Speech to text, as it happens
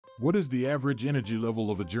What is the average energy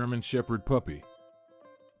level of a German Shepherd puppy?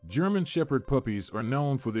 German Shepherd puppies are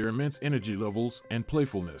known for their immense energy levels and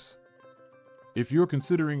playfulness. If you're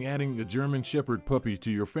considering adding a German Shepherd puppy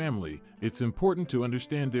to your family, it's important to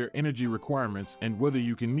understand their energy requirements and whether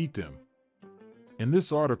you can meet them. In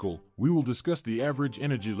this article, we will discuss the average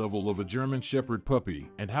energy level of a German Shepherd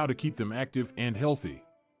puppy and how to keep them active and healthy.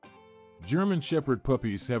 German Shepherd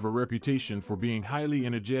puppies have a reputation for being highly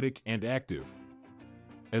energetic and active.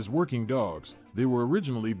 As working dogs, they were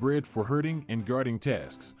originally bred for herding and guarding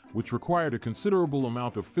tasks, which required a considerable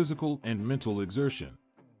amount of physical and mental exertion.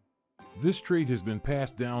 This trait has been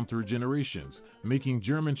passed down through generations, making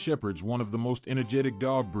German Shepherds one of the most energetic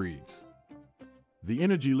dog breeds. The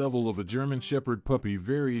energy level of a German Shepherd puppy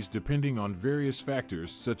varies depending on various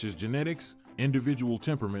factors such as genetics, individual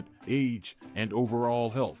temperament, age, and overall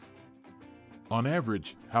health. On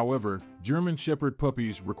average, however, German Shepherd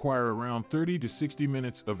puppies require around 30 to 60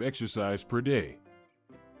 minutes of exercise per day.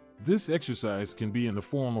 This exercise can be in the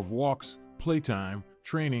form of walks, playtime,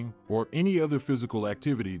 training, or any other physical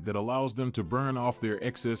activity that allows them to burn off their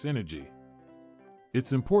excess energy.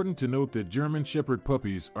 It's important to note that German Shepherd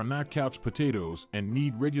puppies are not couch potatoes and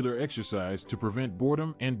need regular exercise to prevent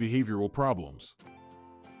boredom and behavioral problems.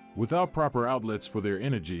 Without proper outlets for their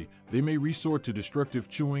energy, they may resort to destructive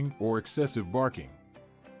chewing or excessive barking.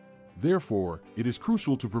 Therefore, it is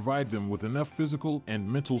crucial to provide them with enough physical and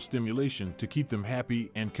mental stimulation to keep them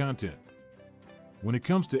happy and content. When it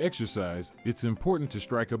comes to exercise, it's important to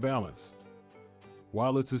strike a balance.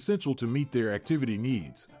 While it's essential to meet their activity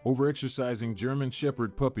needs, overexercising German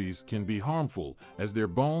Shepherd puppies can be harmful as their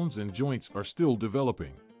bones and joints are still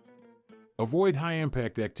developing. Avoid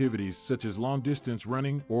high-impact activities such as long-distance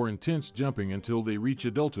running or intense jumping until they reach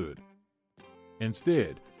adulthood.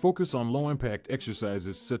 Instead, focus on low-impact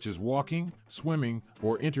exercises such as walking, swimming,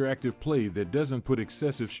 or interactive play that doesn't put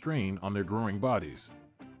excessive strain on their growing bodies.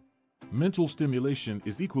 Mental stimulation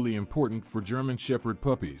is equally important for German Shepherd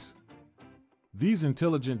puppies. These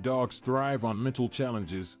intelligent dogs thrive on mental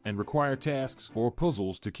challenges and require tasks or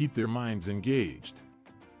puzzles to keep their minds engaged.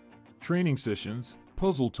 Training sessions,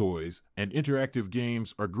 puzzle toys, and interactive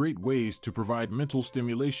games are great ways to provide mental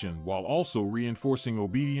stimulation while also reinforcing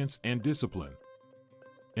obedience and discipline.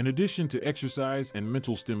 In addition to exercise and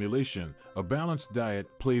mental stimulation, a balanced diet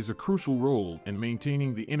plays a crucial role in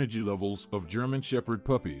maintaining the energy levels of German Shepherd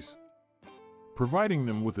puppies. Providing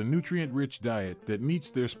them with a nutrient-rich diet that meets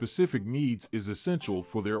their specific needs is essential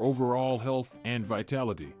for their overall health and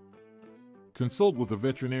vitality. Consult with a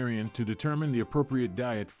veterinarian to determine the appropriate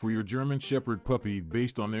diet for your German Shepherd puppy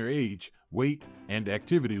based on their age, weight, and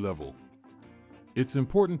activity level. It's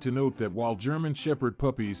important to note that while German Shepherd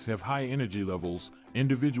puppies have high energy levels,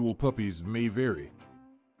 individual puppies may vary.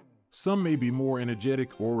 Some may be more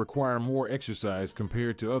energetic or require more exercise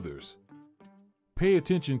compared to others. Pay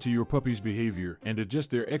attention to your puppy's behavior and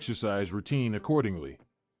adjust their exercise routine accordingly.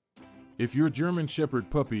 If your German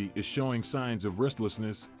Shepherd puppy is showing signs of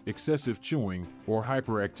restlessness, excessive chewing, or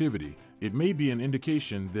hyperactivity, it may be an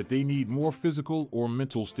indication that they need more physical or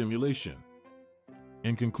mental stimulation.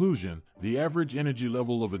 In conclusion, the average energy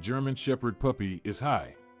level of a German Shepherd puppy is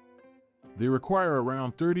high. They require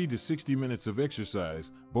around 30 to 60 minutes of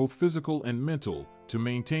exercise, both physical and mental, to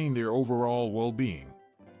maintain their overall well-being.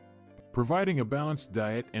 Providing a balanced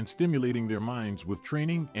diet and stimulating their minds with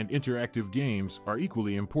training and interactive games are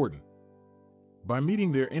equally important. By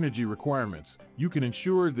meeting their energy requirements, you can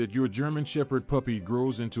ensure that your German Shepherd puppy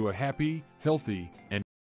grows into a happy, healthy, and